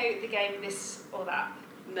you know the game This or That?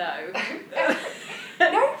 No.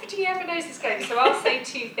 Nobody ever knows this game. So I'll say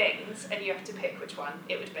two things and you have to pick which one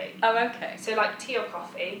it would be. Oh, okay. So like tea or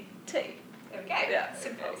coffee. Tea. There we go. Yeah.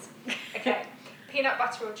 Simples. Okay. Peanut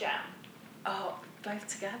butter or jam? Oh, both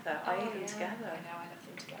together. I eat them together. I know, I love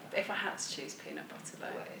them together. If I had to choose peanut butter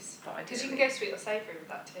though. Always. But I do. Because you can go sweet or savoury with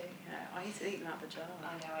that too. Yeah, I used to eat them out of the jar.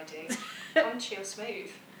 I know I do. Crunchy or smooth?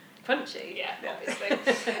 Crunchy? Yeah, obviously.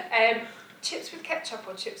 Chips with ketchup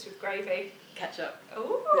or chips with gravy? Ketchup.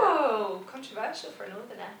 Ooh, controversial for a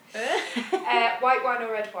northerner. White wine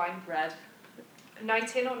or red wine? Red.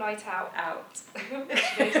 Night in or night out? Out.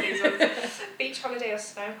 These ones. Beach holiday or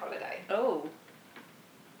snow holiday? Oh.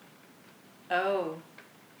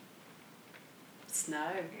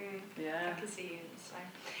 Snow. Yeah. I can see you in the snow.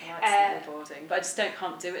 I like snowboarding, but I just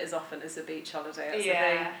can't do it as often as a beach holiday. That's the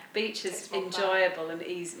thing. Beach is enjoyable and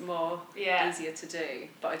easier to do,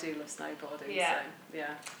 but I do love snowboarding. Yeah. So,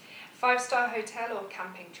 yeah. 5-star hotel or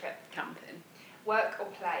camping trip? Camping. Work or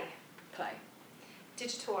play? Play.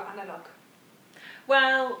 Digital or analogue?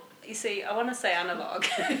 Well, you see, I want to say analogue,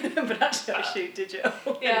 but actually I shoot digital.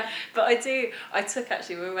 Yeah. But I took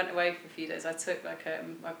actually, when we went away for a few days, I took like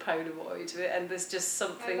my Polaroid, and there's just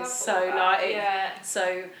something so nice. Yeah.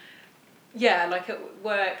 So, yeah, like at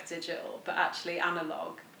work digital, but actually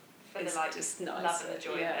analogue is just nice. Love and the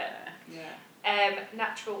joy of it. Yeah.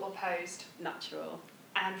 Natural or posed? Natural.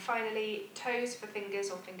 And finally, toes for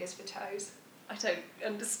fingers or fingers for toes? I don't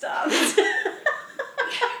understand.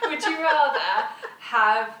 Would you rather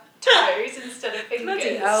have toes instead of fingers?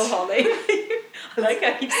 Bloody hell, Holly. I like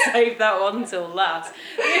how you saved that one till last.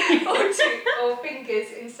 or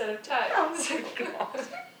fingers instead of toes? Oh God.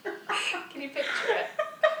 Can you picture it?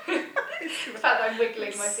 The fact that I'm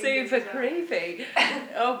wiggling my fingers. Super creepy.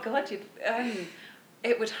 Oh God,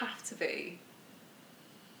 it would have to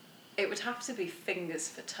be fingers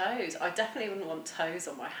for toes. I definitely wouldn't want toes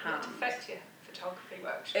on my hand. It would affect your photography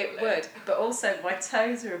work. It would, but also my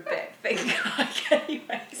toes are a bit finger-like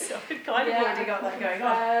anyway, so I've kind of already got that going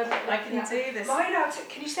on. I can do this. Mine out.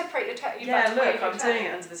 Can you separate your toe? Yeah, look, I'm doing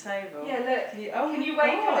it under the table. Yeah, look. Can you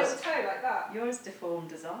wave your little toe like that? You're as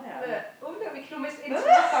deformed as I am. Look. Oh, look, we can almost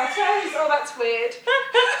interlock our toes. Oh, that's weird.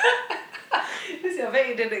 I bet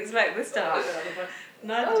you didn't expect this to happen.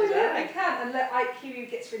 Neither did I. I can. And look, Kiwi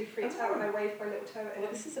gets really freaked out when I wave my little toe at him.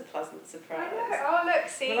 Well, this is a pleasant surprise. I know. Oh, look,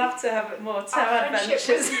 see. We'll have to have more toe our adventures.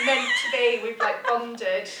 Friendship was meant to be. We've like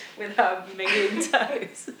bonded with our minging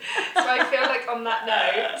toes. So I feel like on that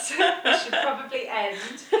note, we should probably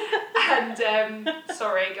end. And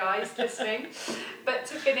sorry, guys, listening. But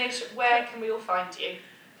to finish, where can we all find you?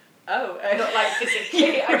 Oh, not like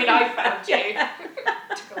physically. Yeah. I mean, I found you. It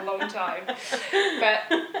took a long time. But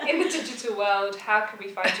in the digital world, how can we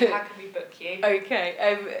find you? How can we book you? Okay.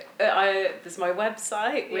 There's my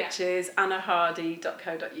website, which is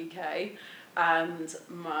annahardy.co.uk, and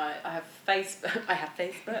I have Facebook. I have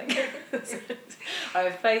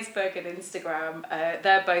Facebook and Instagram.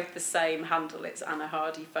 They're both the same handle. It's Anna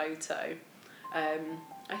Hardy Photo. I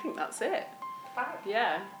think that's it. Fab.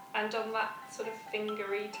 Yeah. And on that sort of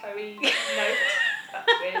fingery, toey note,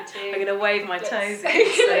 that's weird too. I'm going to wave my toes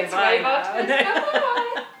in. Let's bye wave our now.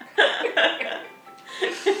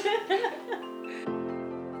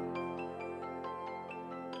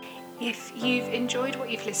 If you've enjoyed what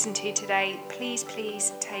you've listened to today, please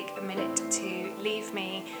take a minute to leave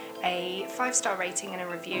me a 5-star rating and a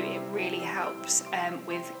review. It really helps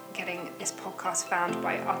with getting this podcast found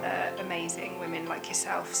by other amazing women like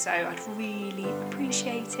yourself, so I'd really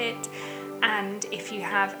appreciate it. And if you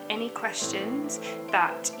have any questions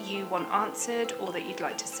that you want answered or that you'd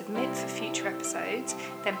like to submit for future episodes,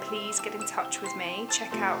 then please get in touch with me.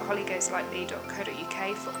 Check out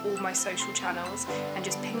hollygoeslightly.co.uk for all my social channels and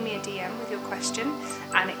just ping me a DM with your question,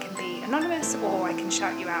 and it can be anonymous or I can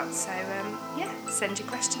shout you out. So send your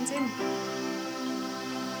questions in.